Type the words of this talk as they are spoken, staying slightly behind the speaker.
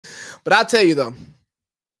But I'll tell you though,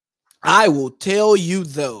 I will tell you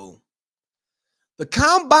though, the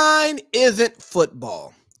combine isn't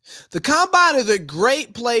football. The combine is a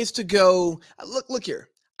great place to go. Look here.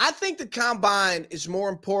 I think the combine is more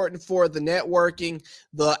important for the networking,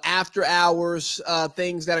 the after hours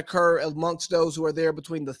things that occur amongst those who are there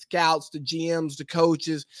between the scouts, the GMs, the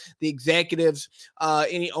coaches, the executives,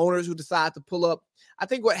 any owners who decide to pull up. I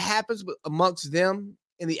think what happens amongst them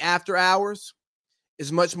in the after hours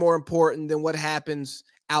is much more important than what happens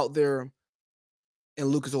out there in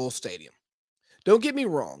Lucas Oil Stadium. Don't get me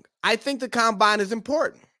wrong. I think the combine is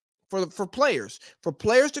important for players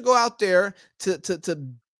to go out there to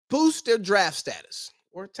boost their draft status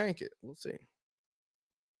or tank it. We'll see.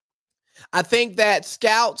 I think that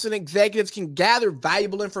scouts and executives can gather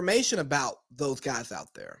valuable information about those guys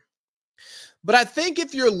out there. But I think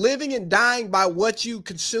if you're living and dying by what you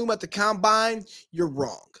consume at the combine, you're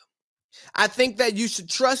wrong. I think that you should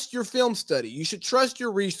trust your film study. You should trust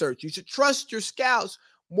your research. You should trust your scouts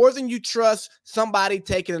more than you trust somebody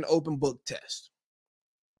taking an open book test.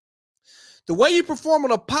 The way you perform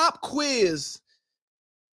on a pop quiz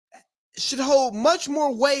should hold much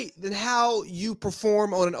more weight than how you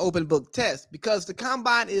perform on an open book test, because the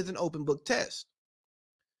combine is an open book test.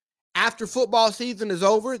 After football season is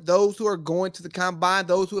over, those who are going to the combine,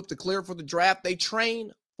 those who have declared for the draft, they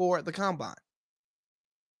train for the combine.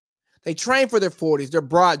 They train for their 40s, their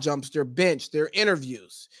broad jumps, their bench, their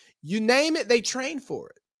interviews. You name it, they train for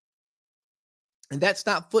it. And that's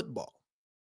not football.